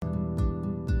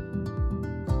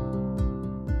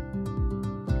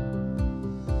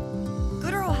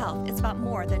about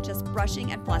more than just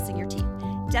brushing and flossing your teeth.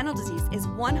 Dental disease is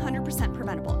 100%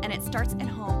 preventable, and it starts at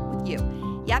home with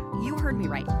you. Yep, you heard me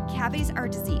right. Cavities are a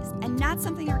disease and not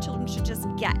something our children should just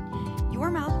get. Your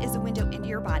mouth is a window into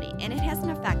your body, and it has an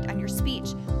effect on your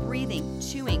speech, breathing,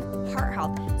 chewing, heart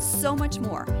health, so much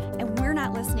more, and we're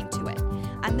not listening to it.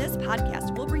 On this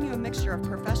podcast, we'll bring you a mixture of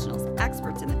professionals,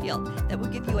 experts in the field that will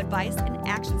give you advice and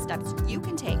action steps you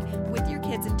can take with your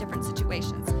kids in different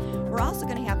situations. We're also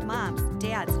going to have moms,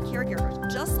 dads,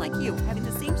 caregivers, just like you, having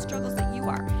the same struggles that you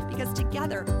are, because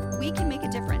together we can make a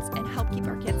difference and help keep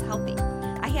our kids healthy.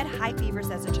 I had high fevers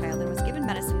as a child and was given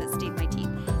medicine that staved my teeth.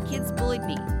 Kids bullied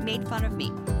me, made fun of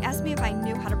me, asked me if I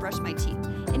knew how to brush my teeth.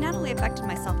 It not only affected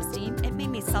my self-esteem, it made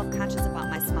me self-conscious about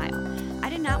my smile. I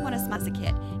did not want to smile as a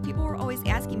kid. People were always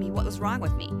asking me what was wrong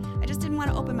with me. I just didn't want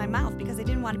to open my mouth because I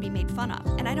didn't want to be made fun of.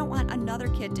 And I don't want another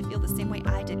kid to feel the same way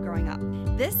I did growing up.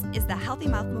 This is the Healthy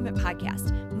Mouth Movement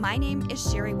Podcast. My name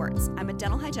is Sherry Wirtz. I'm a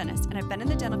dental hygienist and I've been in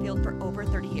the dental field for over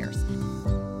 30 years.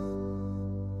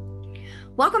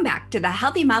 Welcome back to the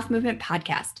Healthy Mouth Movement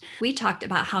Podcast. We talked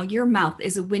about how your mouth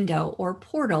is a window or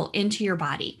portal into your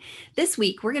body. This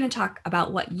week, we're going to talk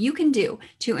about what you can do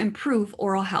to improve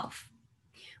oral health.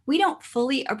 We don't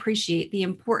fully appreciate the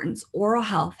importance oral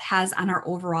health has on our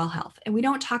overall health, and we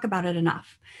don't talk about it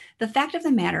enough. The fact of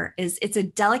the matter is it's a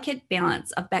delicate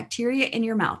balance of bacteria in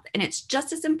your mouth, and it's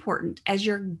just as important as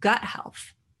your gut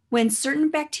health. When certain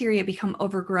bacteria become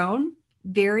overgrown,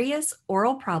 various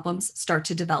oral problems start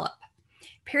to develop.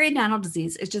 Periodontal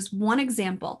disease is just one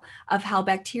example of how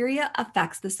bacteria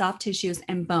affects the soft tissues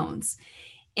and bones,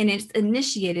 and it's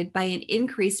initiated by an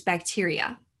increased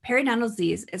bacteria. Periodontal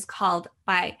disease is called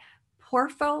by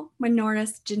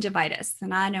Porphyromonas gingivitis,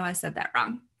 and I know I said that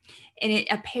wrong, and it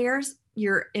impairs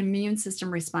your immune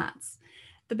system response.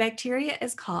 The bacteria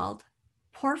is called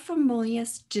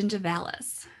Porphyromonas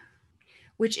gingivalis,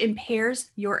 which impairs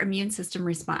your immune system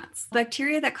response.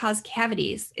 Bacteria that cause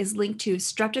cavities is linked to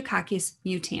Streptococcus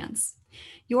mutans.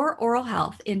 Your oral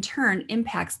health, in turn,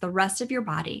 impacts the rest of your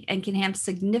body and can have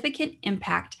significant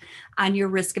impact on your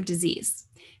risk of disease.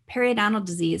 Periodontal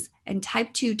disease and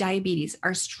type 2 diabetes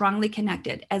are strongly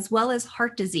connected, as well as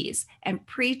heart disease and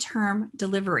preterm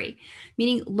delivery,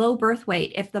 meaning low birth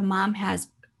weight if the mom has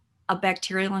a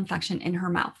bacterial infection in her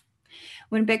mouth.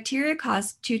 When bacteria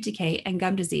cause tooth decay and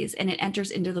gum disease and it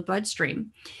enters into the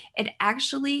bloodstream, it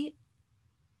actually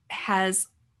has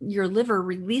your liver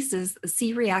releases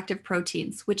C-reactive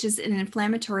proteins, which is an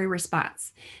inflammatory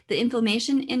response. The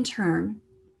inflammation in turn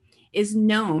is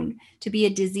known to be a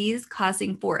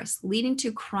disease-causing force, leading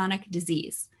to chronic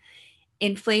disease.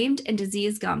 Inflamed and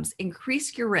diseased gums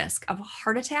increase your risk of a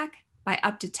heart attack by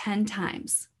up to 10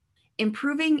 times.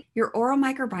 Improving your oral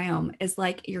microbiome is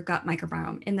like your gut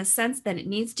microbiome in the sense that it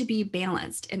needs to be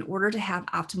balanced in order to have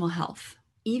optimal health.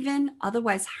 Even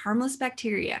otherwise harmless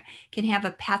bacteria can have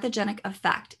a pathogenic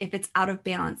effect if it's out of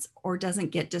balance or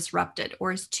doesn't get disrupted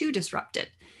or is too disrupted.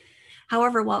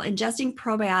 However, while ingesting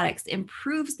probiotics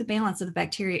improves the balance of the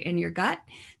bacteria in your gut,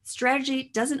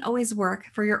 strategy doesn't always work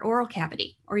for your oral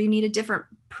cavity, or you need a different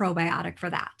probiotic for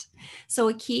that. So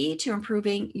a key to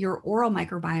improving your oral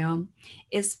microbiome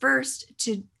is first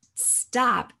to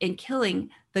stop in killing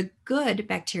the good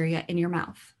bacteria in your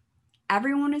mouth.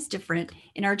 Everyone is different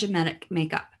in our genetic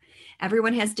makeup.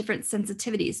 Everyone has different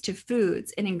sensitivities to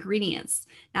foods and ingredients,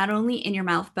 not only in your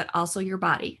mouth, but also your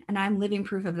body. And I'm living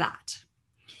proof of that.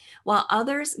 While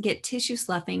others get tissue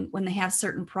sloughing when they have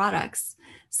certain products,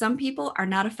 some people are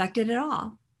not affected at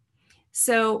all.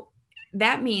 So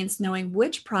that means knowing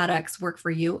which products work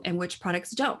for you and which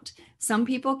products don't. Some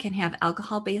people can have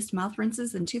alcohol-based mouth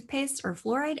rinses and toothpaste or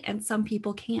fluoride, and some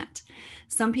people can't.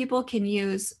 Some people can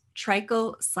use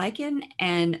trichoslycin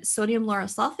and sodium lauryl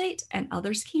sulfate, and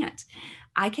others can't.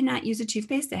 I cannot use a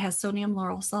toothpaste that has sodium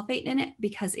lauryl sulfate in it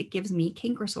because it gives me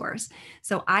canker sores.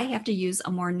 So I have to use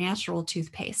a more natural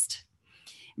toothpaste.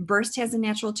 Burst has a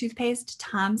natural toothpaste.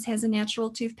 Tom's has a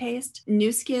natural toothpaste.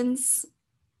 Nu Skin's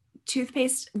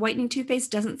whitening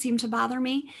toothpaste doesn't seem to bother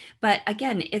me. But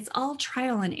again, it's all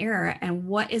trial and error and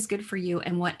what is good for you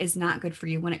and what is not good for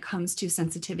you when it comes to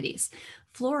sensitivities.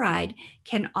 Fluoride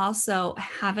can also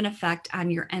have an effect on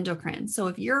your endocrine. So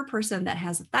if you're a person that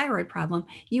has a thyroid problem,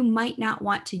 you might not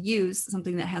want to use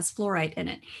something that has fluoride in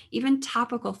it. Even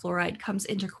topical fluoride comes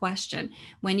into question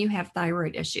when you have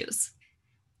thyroid issues.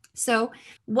 So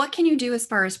what can you do as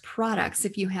far as products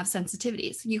if you have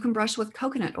sensitivities? You can brush with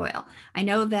coconut oil. I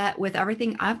know that with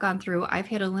everything I've gone through, I've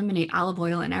had to eliminate olive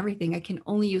oil and everything. I can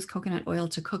only use coconut oil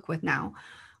to cook with now.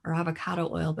 or avocado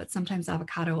oil, but sometimes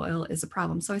avocado oil is a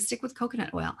problem. So I stick with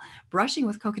coconut oil. Brushing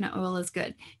with coconut oil is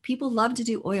good. People love to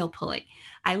do oil pulling.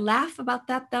 I laugh about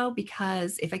that though,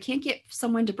 because if I can't get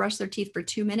someone to brush their teeth for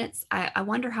 2 minutes, I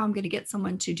wonder how I'm going to get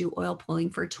someone to do oil pulling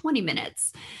for 20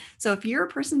 minutes. So if you're a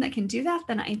person that can do that,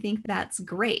 then I think that's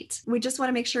great. We just want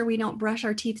to make sure we don't brush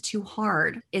our teeth too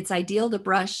hard. It's ideal to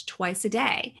brush twice a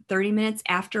day, 30 minutes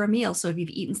after a meal. So if you've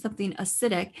eaten something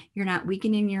acidic, you're not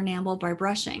weakening your enamel by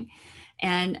brushing.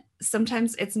 And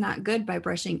sometimes it's not good by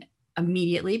brushing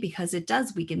immediately because it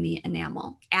does weaken the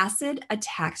enamel. Acid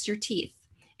attacks your teeth,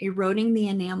 eroding the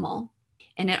enamel,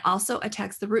 and it also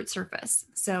attacks the root surface.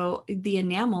 So the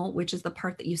enamel, which is the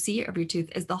part that you see of your tooth,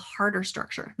 is the harder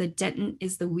structure. The dentin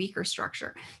is the weaker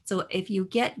structure. So if you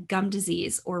get gum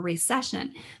disease or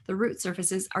recession, the root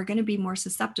surfaces are going to be more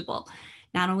susceptible,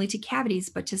 not only to cavities,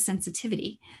 but to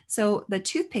sensitivity. So the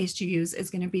toothpaste you use is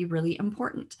going to be really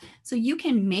important. So you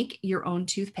can make your own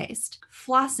toothpaste.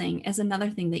 Flossing is another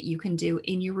thing that you can do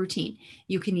in your routine.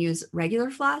 You can use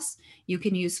regular floss, you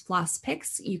can use floss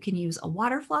picks, you can use a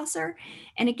water flosser.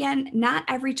 And again, not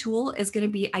every tool is going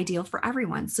to be ideal for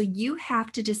everyone. So you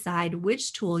have to decide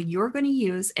which tool you're going to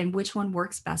use and which one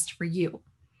works best for you.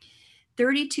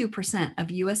 32%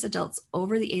 of US adults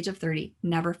over the age of 30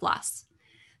 never floss.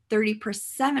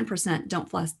 37% don't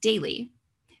floss daily,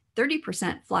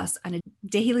 30% floss on a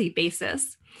daily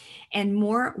basis, and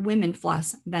more women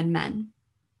floss than men.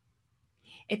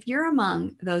 If you're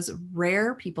among those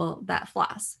rare people that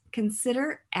floss,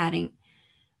 consider adding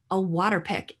a water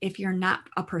pick if you're not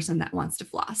a person that wants to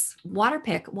floss. Water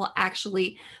pick will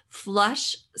actually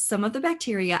flush some of the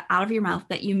bacteria out of your mouth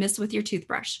that you miss with your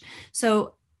toothbrush.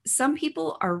 So some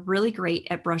people are really great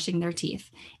at brushing their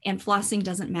teeth, and flossing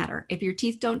doesn't matter. If your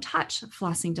teeth don't touch,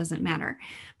 flossing doesn't matter.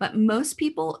 But most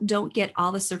people don't get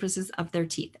all the surfaces of their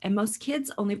teeth, and most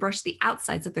kids only brush the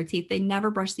outsides of their teeth. They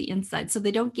never brush the inside, so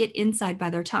they don't get inside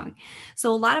by their tongue.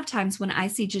 So a lot of times when I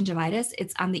see gingivitis,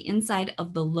 it's on the inside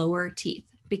of the lower teeth,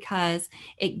 because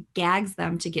it gags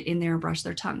them to get in there and brush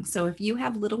their tongue. So if you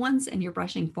have little ones and you're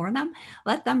brushing for them,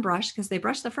 let them brush, because they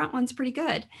brush the front ones pretty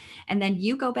good. And then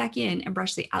you go back in and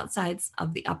brush the outsides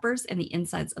of the uppers and the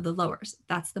insides of the lowers.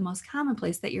 That's the most common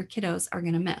place that your kiddos are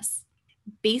going to miss.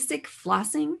 Basic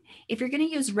flossing, if you're going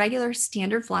to use regular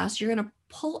standard floss, you're going to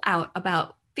pull out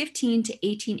about 15 to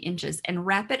 18 inches and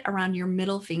wrap it around your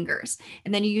middle fingers.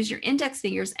 And then you use your index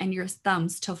fingers and your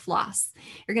thumbs to floss.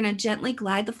 You're going to gently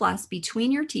glide the floss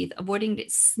between your teeth, avoiding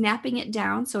snapping it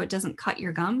down so it doesn't cut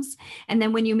your gums. And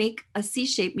then when you make a C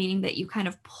shape, meaning that you kind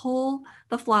of pull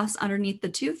the floss underneath the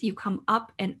tooth, you come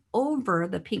up and over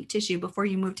the pink tissue before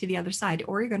you move to the other side,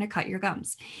 or you're going to cut your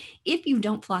gums. If you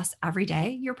don't floss every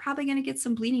day, you're probably going to get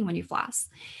some bleeding when you floss.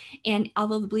 And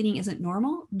although the bleeding isn't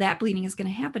normal, that bleeding is going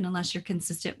to happen unless you're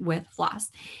consistent with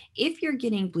floss. If you're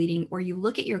getting bleeding or you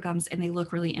look at your gums and they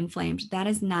look really inflamed, that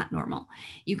is not normal.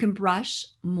 You can brush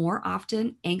more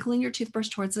often, ankling your toothbrush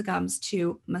towards the gums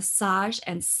to massage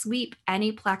and sweep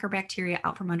any plaque or bacteria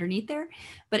out from underneath there.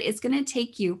 But it's going to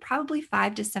take you probably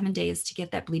 5 to 7 days to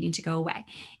get that bleeding to go away.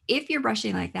 If you're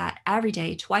brushing like that every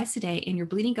day, twice a day, and your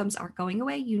bleeding gums aren't going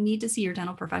away, you need to see your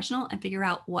dental professional and figure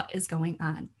out what is going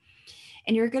on.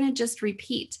 And you're going to just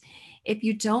repeat. If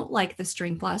you don't like the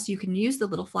string floss, you can use the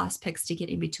little floss picks to get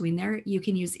in between there. You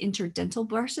can use interdental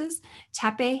brushes.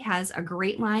 Tepe has a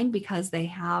great line because they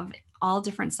have all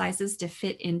different sizes to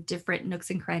fit in different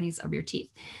nooks and crannies of your teeth.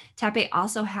 Tepe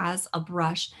also has a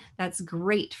brush that's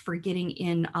great for getting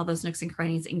in all those nooks and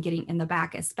crannies and getting in the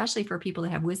back, especially for people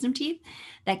that have wisdom teeth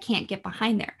that can't get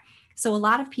behind there. So a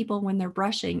lot of people, when they're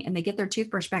brushing and they get their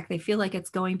toothbrush back, they feel like it's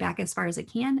going back as far as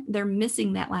it can. They're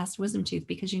missing that last wisdom tooth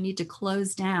because you need to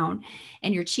close down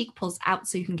and your cheek pulls out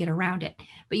so you can get around it.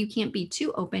 But you can't be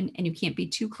too open and you can't be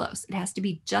too close. It has to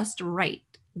be just right,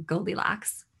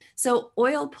 Goldilocks. So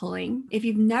oil pulling, if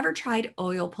you've never tried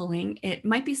oil pulling, it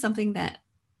might be something that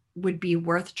would be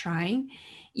worth trying.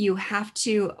 You have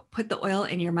to put the oil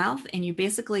in your mouth and you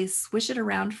basically swish it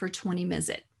around for 20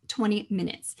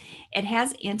 minutes. It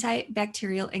has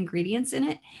antibacterial ingredients in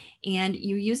it, and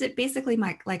you use it basically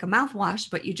like a mouthwash,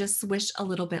 but you just swish a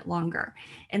little bit longer.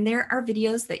 And there are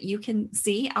videos that you can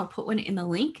see. I'll put one in the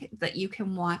link that you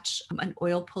can watch an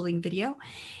oil pulling video.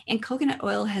 And coconut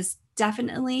oil has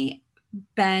definitely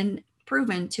been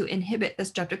proven to inhibit the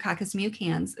Streptococcus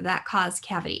mutans that cause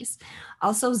cavities.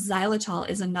 Also, xylitol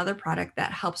is another product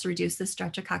that helps reduce the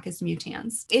Streptococcus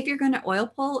mutans. If you're going to oil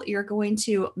pull, you're going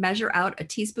to measure out a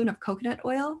teaspoon of coconut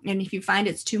oil. And if you find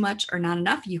it's too much or not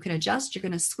enough, you can adjust. You're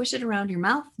going to swish it around your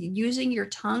mouth using your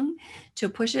tongue to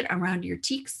push it around your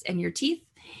cheeks and your teeth.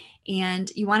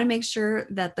 And you want to make sure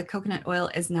that the coconut oil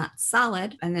is not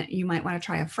solid, and that you might want to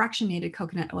try a fractionated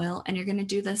coconut oil. And you're going to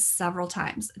do this several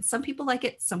times. Some people like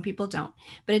it, some people don't,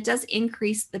 but it does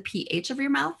increase the pH of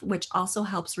your mouth, which also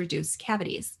helps reduce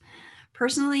cavities.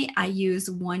 Personally, I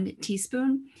use 1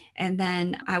 teaspoon, and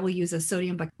then I will use a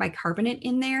sodium bicarbonate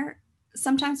in there.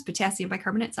 Sometimes potassium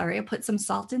bicarbonate, sorry, I put some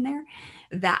salt in there.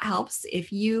 That helps.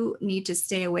 If you need to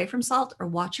stay away from salt or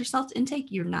watch your salt intake,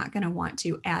 you're not going to want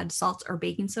to add salt or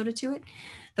baking soda to it.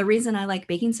 The reason I like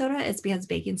baking soda is because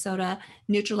baking soda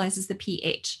neutralizes the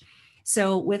pH.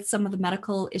 So with some of the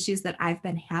medical issues that I've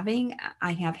been having,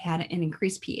 I have had an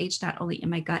increased pH, not only in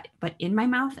my gut, but in my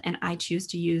mouth. And I choose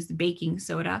to use baking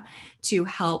soda to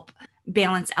help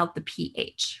balance out the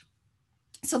pH.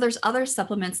 So there's other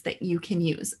supplements that you can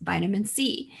use. Vitamin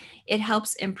C, it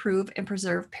helps improve and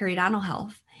preserve periodontal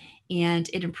health, and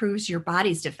it improves your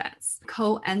body's defense.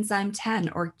 Coenzyme 10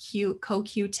 or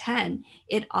CoQ10,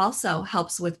 it also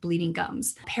helps with bleeding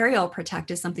gums. Perio Protect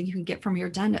is something you can get from your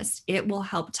dentist. It will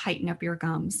help tighten up your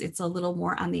gums. It's a little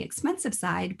more on the expensive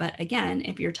side, but again,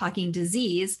 if you're talking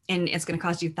disease and it's going to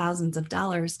cost you thousands of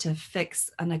dollars to fix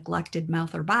a neglected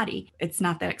mouth or body, it's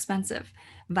not that expensive.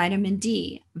 Vitamin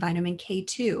D, vitamin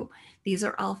K2, these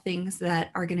are all things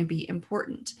that are going to be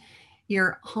important.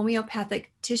 Your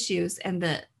homeopathic tissues and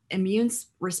the immune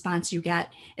response you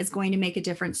get is going to make a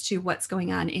difference to what's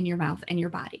going on in your mouth and your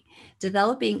body.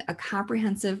 Developing a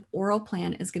comprehensive oral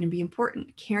plan is going to be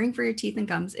important. Caring for your teeth and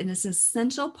gums is an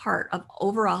essential part of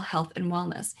overall health and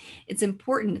wellness. It's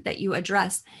important that you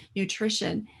address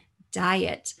nutrition,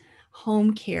 diet,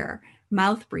 home care,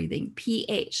 mouth breathing,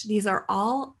 pH. These are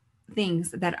all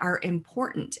things that are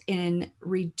important in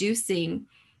reducing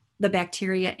the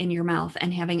bacteria in your mouth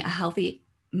and having a healthy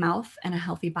mouth and a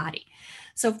healthy body.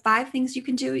 So 5 things you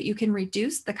can do. You can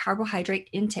reduce the carbohydrate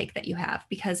intake that you have,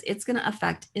 because it's going to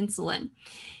affect insulin.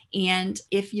 And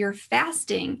if you're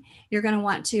fasting, you're going to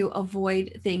want to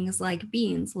avoid things like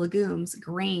beans, legumes,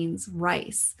 grains,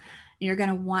 rice. You're going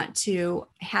to want to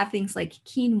have things like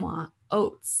quinoa,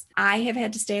 oats. I have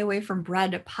had to stay away from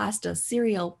bread, pasta,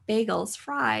 cereal, bagels,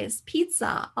 fries,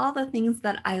 pizza, all the things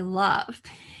that I love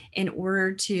in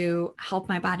order to help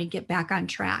my body get back on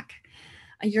track.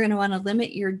 You're going to want to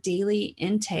limit your daily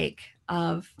intake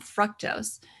of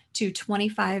fructose to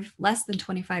less than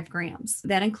 25 grams.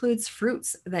 That includes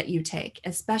fruits that you take,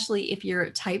 especially if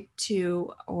you're type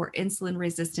 2 or insulin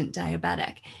resistant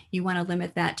diabetic. You want to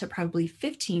limit that to probably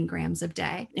 15 grams a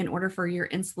day in order for your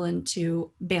insulin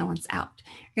to balance out.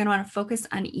 You're going to want to focus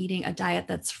on eating a diet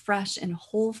that's fresh and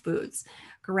whole foods,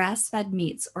 grass-fed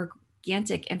meats,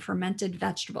 organic and fermented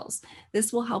vegetables.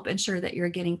 This will help ensure that you're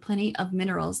getting plenty of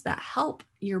minerals that help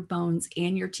your bones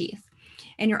and your teeth.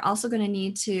 And you're also going to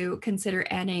need to consider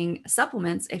adding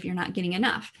supplements if you're not getting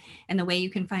enough. And the way you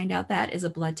can find out that is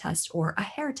a blood test or a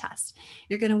hair test.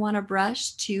 You're going to want to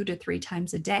brush 2 to 3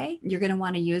 times a day. You're going to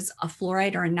want to use a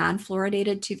fluoride or a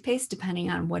non-fluoridated toothpaste,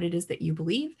 depending on what it is that you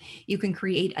believe. You can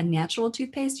create a natural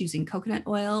toothpaste using coconut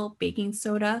oil, baking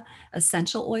soda,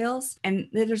 essential oils. And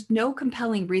there's no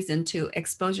compelling reason to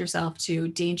expose yourself to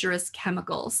dangerous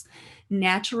chemicals.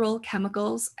 Natural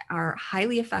chemicals are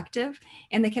highly effective,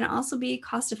 and they can also be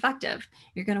cost effective.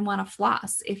 You're going to want to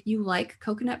floss. If you like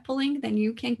coconut pulling, then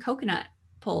you can coconut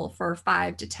pull for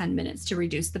 5 to 10 minutes to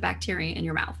reduce the bacteria in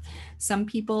your mouth. Some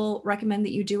people recommend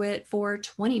that you do it for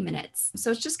 20 minutes. So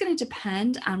it's just going to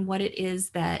depend on what it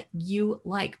is that you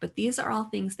like. But these are all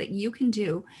things that you can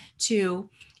do to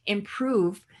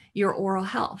improve your oral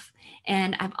health.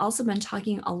 And I've also been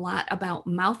talking a lot about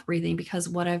mouth breathing, because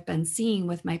what I've been seeing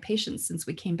with my patients since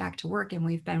we came back to work and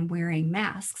we've been wearing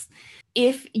masks.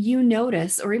 If you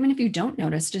notice, or even if you don't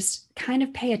notice, just kind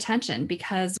of pay attention,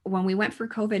 because when we went through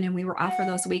COVID and we were off for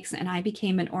those weeks and I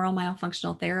became an oral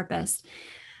myofunctional therapist,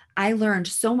 I learned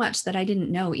so much that I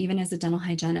didn't know, even as a dental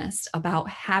hygienist, about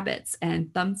habits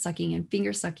and thumb sucking and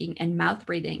finger sucking and mouth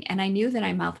breathing. And I knew that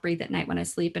I mouth breathe at night when I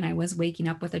sleep, and I was waking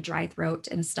up with a dry throat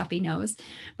and a stuffy nose.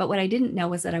 But what I didn't know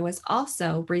was that I was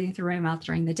also breathing through my mouth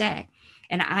during the day.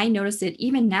 And I notice it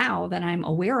even now that I'm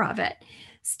aware of it.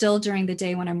 Still during the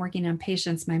day when I'm working on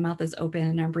patients, my mouth is open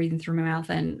and I'm breathing through my mouth.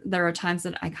 And there are times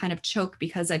that I kind of choke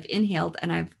because I've inhaled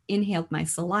my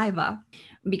saliva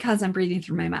because I'm breathing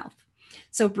through my mouth.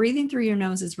 So breathing through your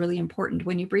nose is really important.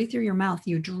 When you breathe through your mouth,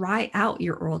 you dry out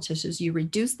your oral tissues. You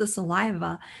reduce the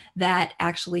saliva that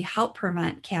actually help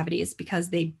prevent cavities because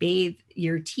they bathe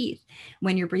your teeth.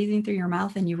 When you're breathing through your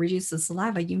mouth and you reduce the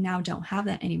saliva, you now don't have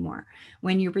that anymore.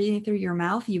 When you're breathing through your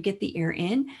mouth, you get the air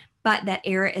in, but that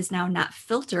air is now not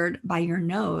filtered by your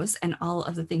nose and all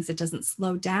of the things. It doesn't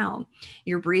slow down.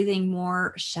 You're breathing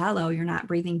more shallow. You're not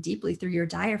breathing deeply through your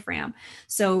diaphragm.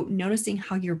 So noticing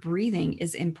how you're breathing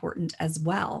is important as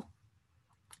well.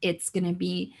 It's going to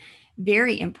be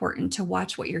very important to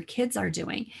watch what your kids are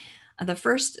doing. The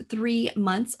first 3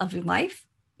 months of your life,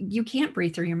 you can't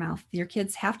breathe through your mouth. Your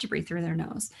kids have to breathe through their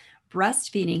nose.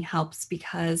 Breastfeeding helps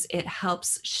because it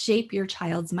helps shape your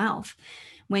child's mouth.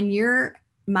 When you're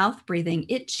mouth breathing,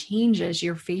 it changes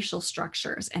your facial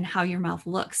structures and how your mouth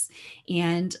looks.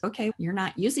 And okay, you're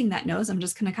not using that nose. I'm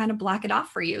just going to kind of block it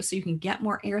off for you so you can get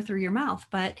more air through your mouth.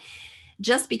 But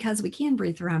just because we can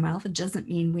breathe through our mouth, it doesn't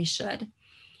mean we should.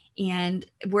 And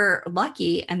we're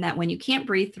lucky in that when you can't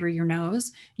breathe through your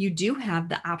nose, you do have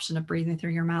the option of breathing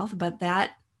through your mouth, but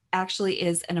that actually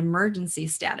is an emergency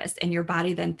status, and your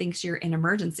body then thinks you're in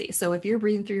emergency. So if you're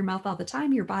breathing through your mouth all the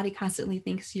time, your body constantly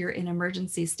thinks you're in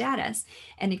emergency status.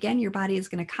 And again, your body is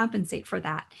going to compensate for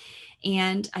that.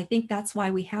 And I think that's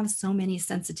why we have so many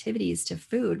sensitivities to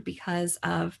food, because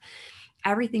of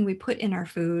everything we put in our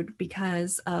food,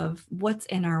 because of what's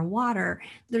in our water.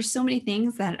 There's so many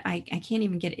things that I can't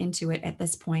even get into it at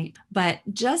this point, but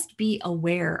just be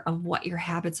aware of what your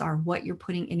habits are, what you're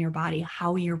putting in your body,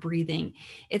 how you're breathing.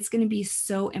 It's going to be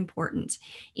so important.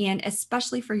 And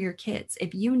especially for your kids,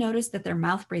 if you notice that they're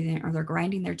mouth breathing, or they're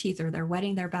grinding their teeth, or they're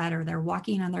wetting their bed, or they're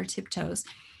walking on their tiptoes,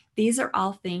 these are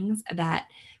all things that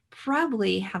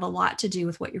probably have a lot to do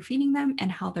with what you're feeding them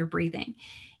and how they're breathing.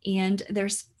 And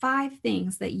there's 5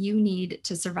 things that you need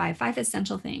to survive, 5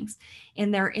 essential things.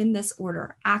 And they're in this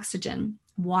order: oxygen,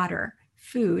 water,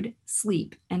 food,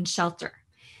 sleep, and shelter.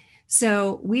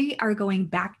 So we are going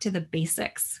back to the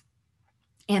basics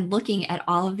and looking at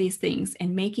all of these things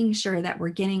and making sure that we're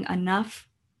getting enough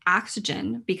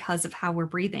oxygen because of how we're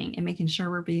breathing, and making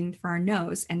sure we're breathing through our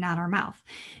nose and not our mouth,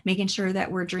 making sure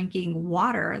that we're drinking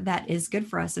water that is good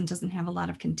for us and doesn't have a lot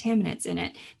of contaminants in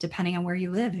it, depending on where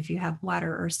you live. If you have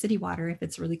water or city water, if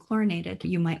it's really chlorinated,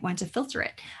 you might want to filter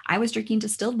it. I was drinking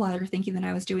distilled water thinking that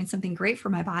I was doing something great for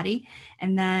my body.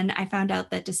 And then I found out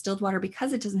that distilled water,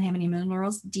 because it doesn't have any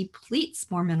minerals,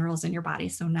 depletes more minerals in your body.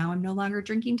 So now I'm no longer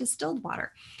drinking distilled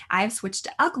water. I've switched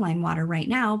to alkaline water right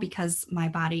now because my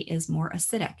body is more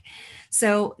acidic.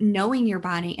 So knowing your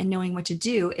body and knowing what to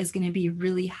do is going to be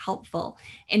really helpful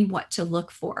in what to look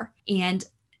for. And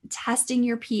testing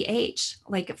your pH,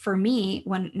 like for me,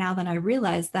 now that I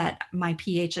realize that my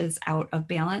pH is out of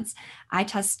balance, I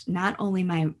test not only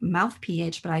my mouth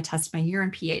pH, but I test my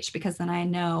urine pH, because then I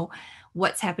know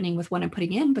what's happening with what I'm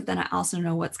putting in, but then I also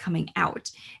know what's coming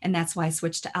out. And that's why I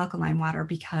switched to alkaline water,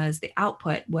 because the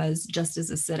output was just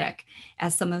as acidic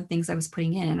as some of the things I was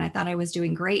putting in. And I thought I was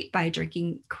doing great by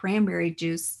drinking cranberry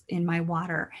juice in my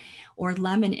water, or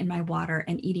lemon in my water,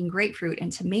 and eating grapefruit and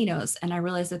tomatoes. And I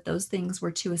realized that those things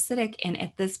were too acidic. And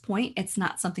at this point, it's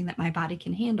not something that my body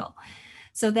can handle.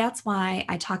 So that's why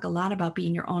I talk a lot about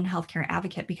being your own healthcare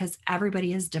advocate, because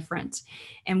everybody is different.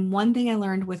 And one thing I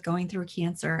learned with going through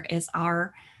cancer is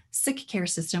our sick care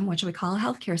system, which we call a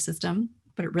healthcare system,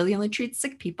 but it really only treats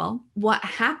sick people. What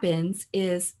happens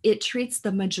is it treats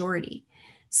the majority.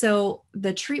 So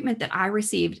the treatment that I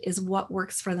received is what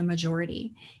works for the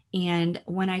majority. And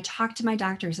when I talked to my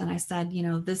doctors and I said,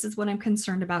 this is what I'm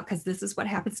concerned about, because this is what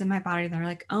happens in my body, they're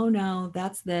like, oh no,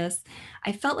 that's this.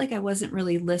 I felt like I wasn't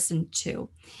really listened to.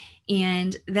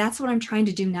 And that's what I'm trying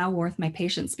to do now with my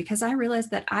patients, because I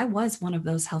realized that I was one of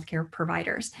those healthcare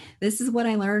providers. This is what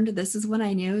I learned. This is what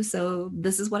I knew. So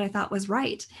this is what I thought was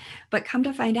right. But come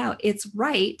to find out, it's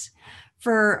right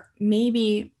for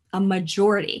maybe a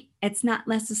majority. It's not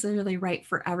necessarily right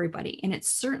for everybody. And it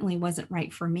certainly wasn't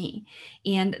right for me.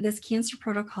 And this cancer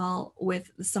protocol,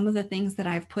 with some of the things that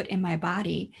I've put in my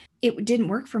body, it didn't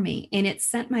work for me. And it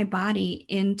sent my body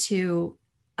into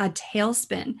a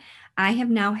tailspin. I have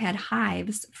now had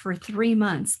hives for 3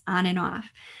 months on and off.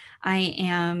 I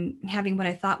am having what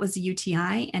I thought was a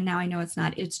UTI, and now I know it's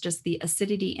not. It's just the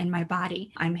acidity in my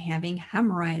body. I'm having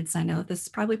hemorrhoids. I know this is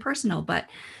probably personal, but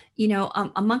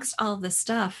amongst all of this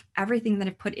stuff, everything that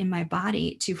I've put in my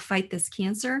body to fight this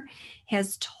cancer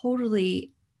has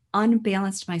totally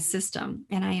unbalanced my system,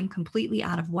 and I am completely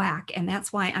out of whack. And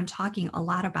that's why I'm talking a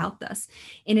lot about this.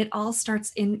 And it all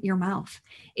starts in your mouth.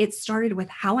 It started with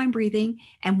how I'm breathing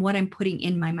and what I'm putting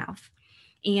in my mouth.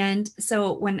 And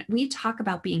so when we talk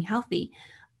about being healthy,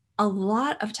 a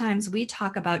lot of times we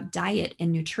talk about diet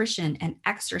and nutrition and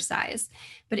exercise.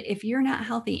 But if you're not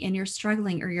healthy and you're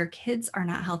struggling, or your kids are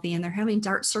not healthy and they're having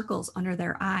dark circles under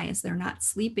their eyes, they're not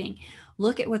sleeping,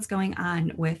 look at what's going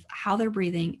on with how they're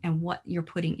breathing and what you're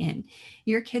putting in.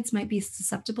 Your kids might be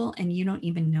susceptible and you don't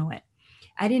even know it.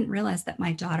 I didn't realize that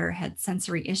my daughter had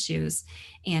sensory issues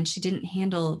and she didn't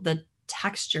handle the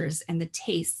textures and the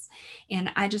tastes.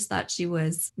 And I just thought she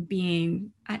was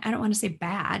being, I don't want to say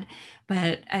bad,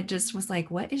 but I just was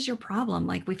like, what is your problem?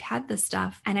 Like, we've had this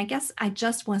stuff. And I guess I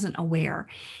just wasn't aware.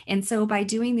 And so by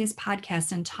doing these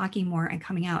podcasts and talking more and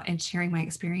coming out and sharing my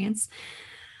experience,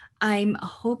 I'm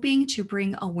hoping to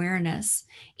bring awareness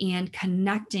and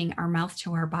connecting our mouth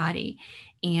to our body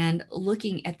and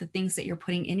looking at the things that you're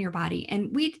putting in your body.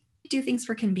 And we do things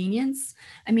for convenience.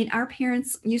 I mean, our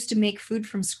parents used to make food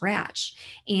from scratch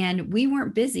and we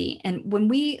weren't busy. And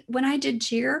when I did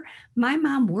cheer, my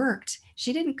mom worked.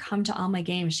 She didn't come to all my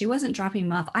games. She wasn't dropping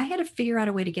me off. I had to figure out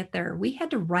a way to get there. We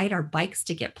had to ride our bikes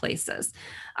to get places.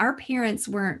 Our parents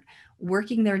weren't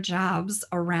working their jobs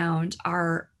around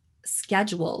our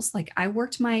schedules. Like, I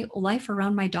worked my life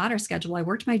around my daughter's schedule. I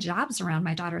worked my jobs around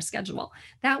my daughter's schedule.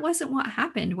 That wasn't what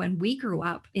happened when we grew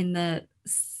up in the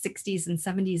 60s and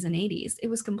 70s and 80s. It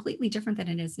was completely different than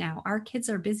it is now. Our kids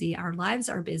are busy, our lives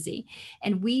are busy,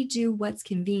 and we do what's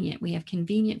convenient. We have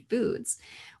convenient foods.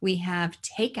 We have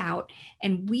takeout,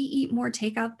 and we eat more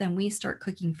takeout than we start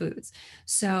cooking foods.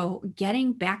 So,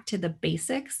 getting back to the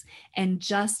basics and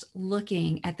just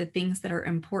looking at the things that are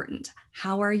important.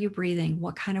 How are you breathing?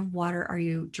 What kind of water are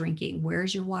you drinking? Where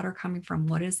is your water coming from?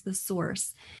 What is the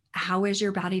source? How is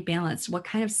your body balanced? What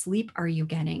kind of sleep are you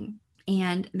getting?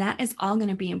 And that is all going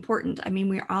to be important. I mean,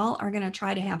 we all are going to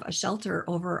try to have a shelter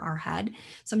over our head.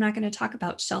 So I'm not going to talk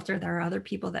about shelter. There are other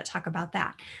people that talk about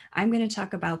that. I'm going to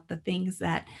talk about the things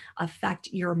that affect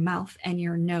your mouth and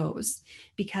your nose,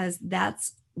 because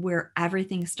that's where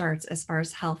everything starts as far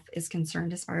as health is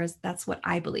concerned, as far as that's what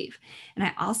I believe. And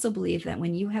I also believe that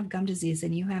when you have gum disease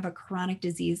and you have a chronic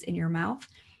disease in your mouth,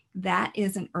 that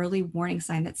is an early warning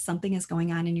sign that something is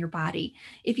going on in your body.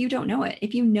 If you don't know it,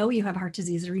 if you know you have heart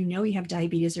disease, or you know you have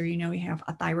diabetes, or you know you have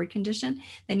a thyroid condition,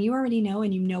 then you already know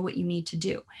and you know what you need to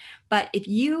do. But if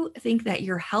you think that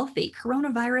you're healthy,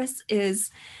 coronavirus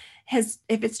if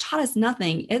it's taught us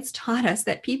nothing, it's taught us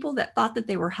that people that thought that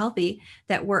they were healthy,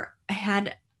 that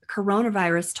had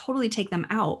coronavirus totally take them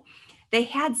out. They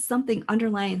had something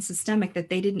underlying systemic that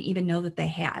they didn't even know that they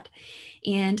had.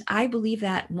 And I believe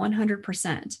that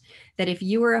 100%, that if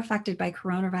you were affected by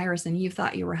coronavirus and you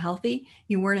thought you were healthy,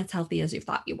 you weren't as healthy as you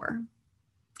thought you were.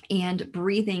 And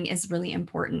breathing is really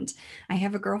important. I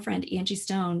have a girlfriend, Angie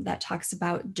Stone, that talks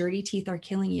about dirty teeth are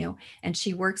killing you. And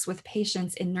she works with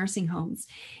patients in nursing homes.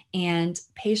 And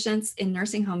patients in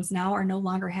nursing homes now are no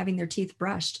longer having their teeth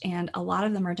brushed. And a lot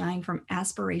of them are dying from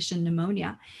aspiration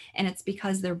pneumonia. And it's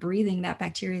because they're breathing that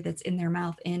bacteria that's in their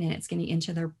mouth in, and it's getting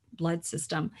into their blood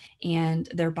system and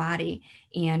their body,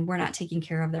 and we're not taking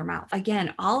care of their mouth.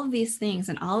 Again, all of these things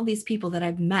and all of these people that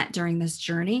I've met during this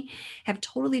journey have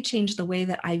totally changed the way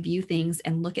that I view things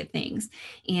and look at things.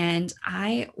 And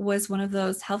I was one of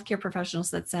those healthcare professionals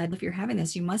that said, if you're having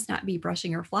this, you must not be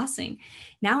brushing or flossing.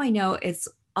 Now I know it's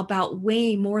about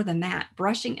way more than that.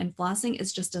 Brushing and flossing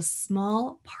is just a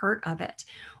small part of it,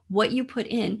 what you put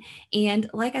in. And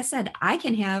like I said, I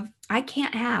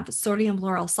can't have sodium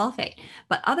lauryl sulfate,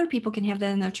 but other people can have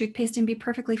that in their toothpaste and be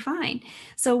perfectly fine.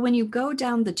 So when you go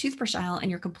down the toothbrush aisle and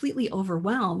you're completely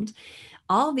overwhelmed,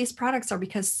 all of these products are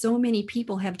because so many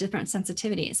people have different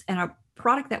sensitivities, and a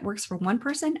product that works for one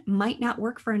person might not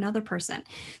work for another person.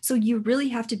 So you really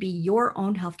have to be your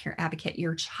own healthcare advocate,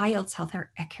 your child's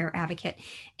healthcare advocate,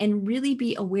 and really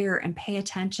be aware and pay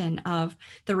attention of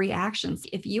the reactions.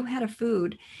 If you had a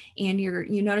food and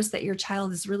you notice that your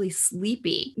child is really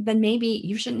sleepy, then maybe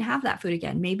you shouldn't have that food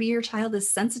again. Maybe your child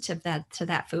is sensitive to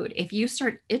that food. If you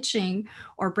start itching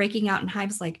or breaking out in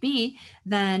hives like me,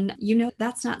 then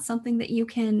that's not something that you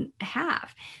can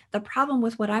have. The problem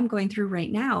with what I'm going through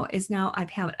right now is now I've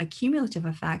had a cumulative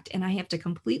effect, and I have to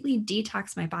completely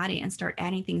detox my body and start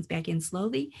adding things back in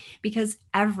slowly, because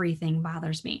everything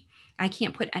bothers me. I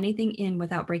can't put anything in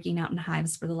without breaking out in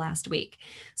hives for the last week.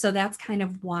 So that's kind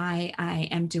of why I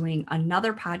am doing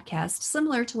another podcast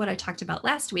similar to what I talked about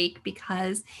last week,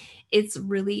 because it's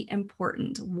really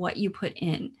important what you put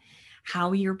in,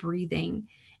 how you're breathing,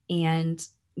 and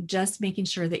just making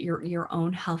sure that you're your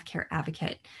own healthcare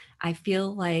advocate. I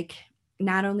feel like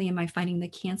not only am I fighting the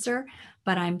cancer,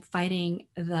 but I'm fighting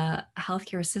the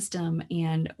healthcare system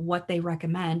and what they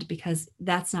recommend, because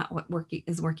that's not what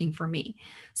is working for me.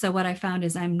 So what I found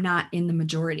is I'm not in the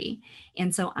majority.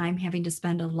 And so I'm having to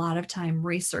spend a lot of time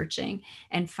researching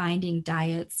and finding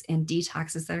diets and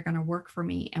detoxes that are going to work for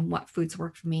me and what foods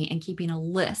work for me, and keeping a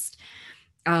list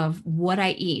of what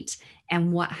I eat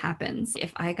and what happens.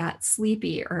 If I got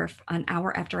sleepy or if an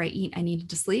hour after I eat, I needed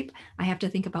to sleep, I have to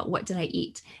think about what did I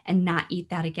eat and not eat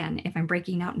that again. If I'm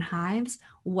breaking out in hives,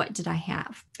 what did I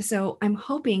have? So I'm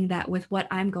hoping that with what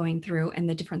I'm going through and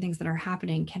the different things that are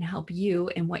happening can help you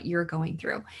in what you're going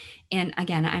through. And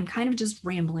again, I'm kind of just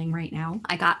rambling right now.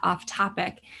 I got off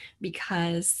topic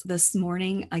because this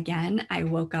morning, again, I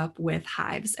woke up with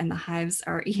hives, and the hives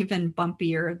are even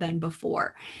bumpier than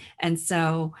before. And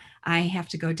so I have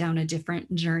to go down a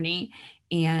different journey.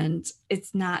 And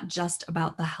it's not just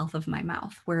about the health of my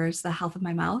mouth, whereas the health of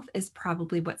my mouth is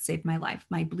probably what saved my life,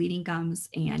 my bleeding gums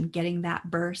and getting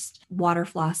that burst water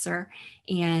flosser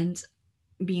and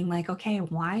being like, okay,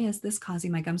 why is this causing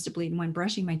my gums to bleed when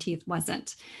brushing my teeth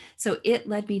wasn't? So it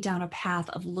led me down a path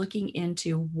of looking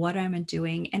into what I'm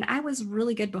doing. And I was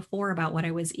really good before about what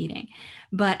I was eating,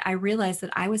 but I realized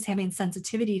that I was having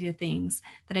sensitivity to things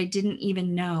that I didn't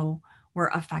even know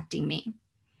were affecting me.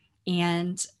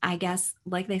 And I guess,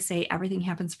 like they say, everything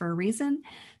happens for a reason.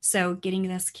 So getting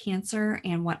this cancer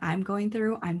and what I'm going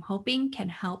through, I'm hoping can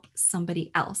help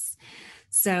somebody else.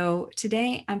 So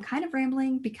today I'm kind of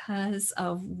rambling because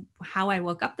of how I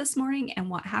woke up this morning and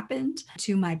what happened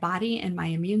to my body and my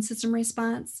immune system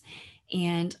response.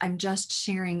 And I'm just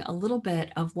sharing a little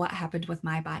bit of what happened with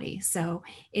my body. So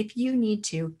if you need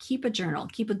to, keep a journal,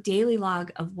 keep a daily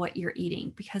log of what you're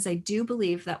eating, because I do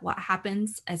believe that what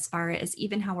happens as far as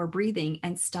even how we're breathing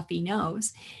and stuffy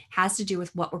nose has to do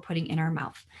with what we're putting in our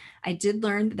mouth. I did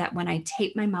learn that when I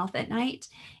tape my mouth at night,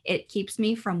 it keeps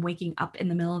me from waking up in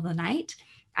the middle of the night.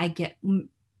 I get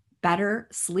better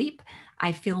sleep.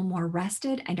 I feel more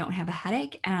rested. I don't have a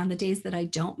headache. And on the days that I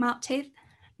don't mouth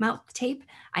tape,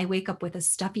 I wake up with a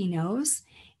stuffy nose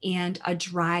and a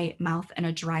dry mouth and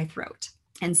a dry throat.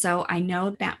 And so I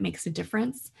know that makes a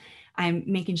difference. I'm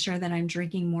making sure that I'm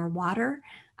drinking more water.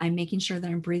 I'm making sure that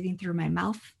I'm breathing through my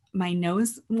mouth, my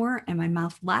nose more and my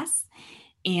mouth less.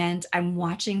 And I'm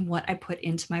watching what I put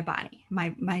into my body.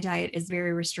 My diet is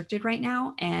very restricted right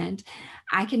now, and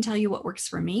I can tell you what works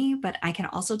for me, but I can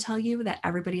also tell you that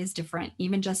everybody is different.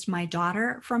 Even just my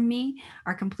daughter from me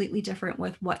are completely different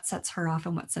with what sets her off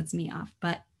and what sets me off.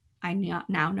 But I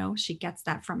now know she gets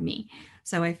that from me.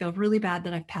 So I feel really bad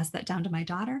that I've passed that down to my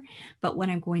daughter. But what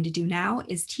I'm going to do now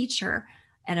is teach her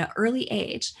at an early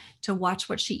age to watch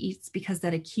what she eats, because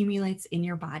that accumulates in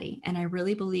your body. And I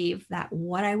really believe that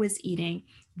what I was eating,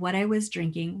 what I was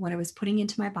drinking, what I was putting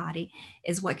into my body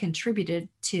is what contributed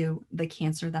to the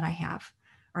cancer that I have,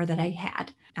 or that I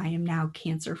had. I am now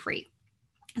cancer free.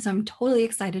 So I'm totally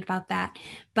excited about that.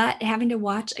 But having to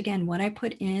watch again what I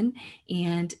put in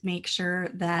and make sure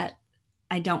that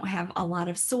I don't have a lot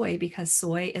of soy, because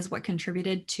soy is what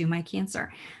contributed to my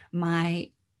cancer.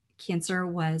 My cancer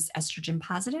was estrogen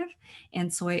positive,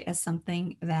 and soy is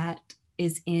something that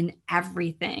is in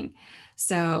everything.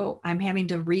 So I'm having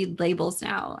to read labels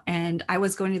now. And I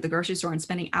was going to the grocery store and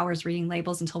spending hours reading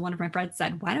labels until one of my friends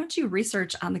said, why don't you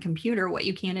research on the computer what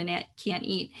you can and can't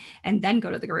eat, and then go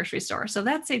to the grocery store? So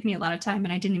that saved me a lot of time,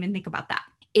 and I didn't even think about that.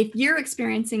 If you're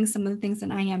experiencing some of the things that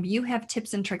I am, you have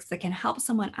tips and tricks that can help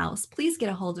someone else, please get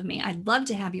a hold of me. I'd love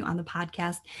to have you on the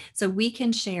podcast so we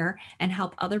can share and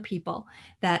help other people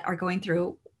that are going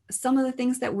through some of the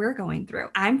things that we're going through.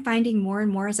 I'm finding more and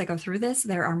more as I go through this,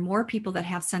 there are more people that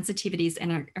have sensitivities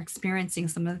and are experiencing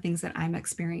some of the things that I'm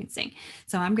experiencing.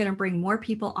 So I'm going to bring more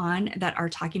people on that are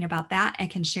talking about that and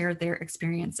can share their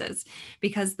experiences.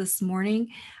 Because this morning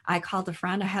I called a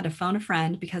friend, I had to phone a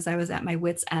friend because I was at my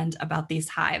wit's end about these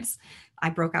hives. I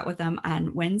broke out with them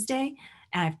on Wednesday.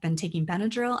 And I've been taking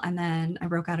Benadryl, and then I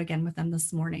broke out again with them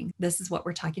this morning. This is what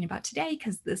we're talking about today,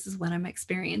 because this is what I'm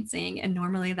experiencing. And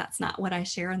normally that's not what I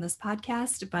share on this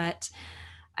podcast, but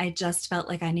I just felt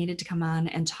like I needed to come on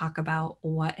and talk about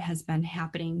what has been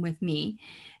happening with me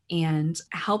and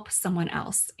help someone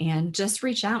else. And just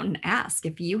reach out and ask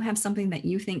if you have something that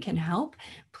you think can help.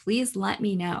 Please let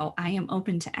me know. I am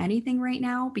open to anything right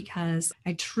now, because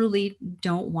I truly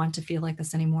don't want to feel like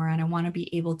this anymore. And I want to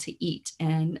be able to eat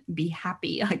and be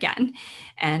happy again.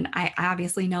 And I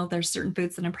obviously know there's certain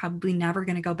foods that I'm probably never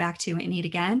going to go back to and eat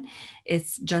again.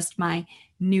 It's just my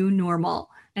new normal.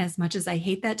 And as much as I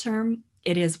hate that term,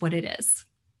 it is what it is.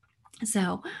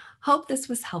 So hope this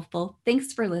was helpful.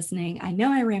 Thanks for listening. I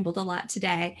know I rambled a lot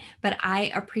today, but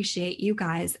I appreciate you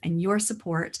guys and your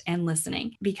support and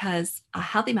listening, because a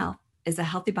healthy mouth is a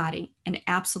healthy body and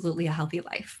absolutely a healthy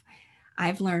life.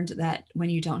 I've learned that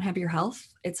when you don't have your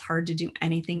health, it's hard to do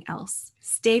anything else.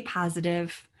 Stay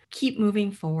positive, keep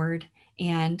moving forward,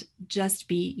 and just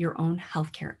be your own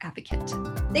healthcare advocate.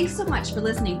 Thanks so much for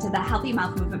listening to the Healthy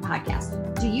Mouth Movement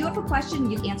Podcast. Do you have a question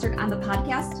you've answered on the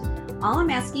podcast? All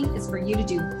I'm asking is for you to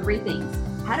do 3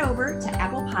 things. Head over to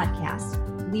Apple Podcasts,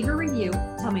 leave a review,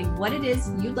 tell me what it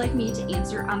is you'd like me to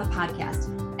answer on the podcast,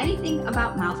 anything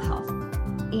about mouth health.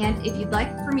 And if you'd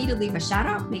like for me to leave a shout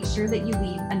out, make sure that you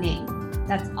leave a name.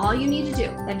 That's all you need to do.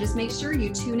 Then just make sure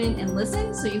you tune in and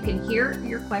listen so you can hear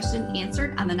your question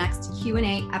answered on the next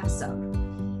Q&A episode.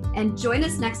 And join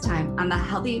us next time on the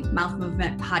Healthy Mouth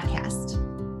Movement podcast.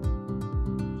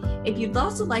 If you'd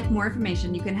also like more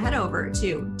information, you can head over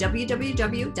to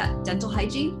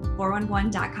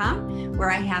www.dentalhygiene411.com, where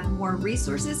I have more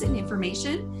resources and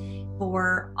information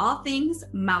for all things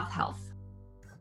mouth health.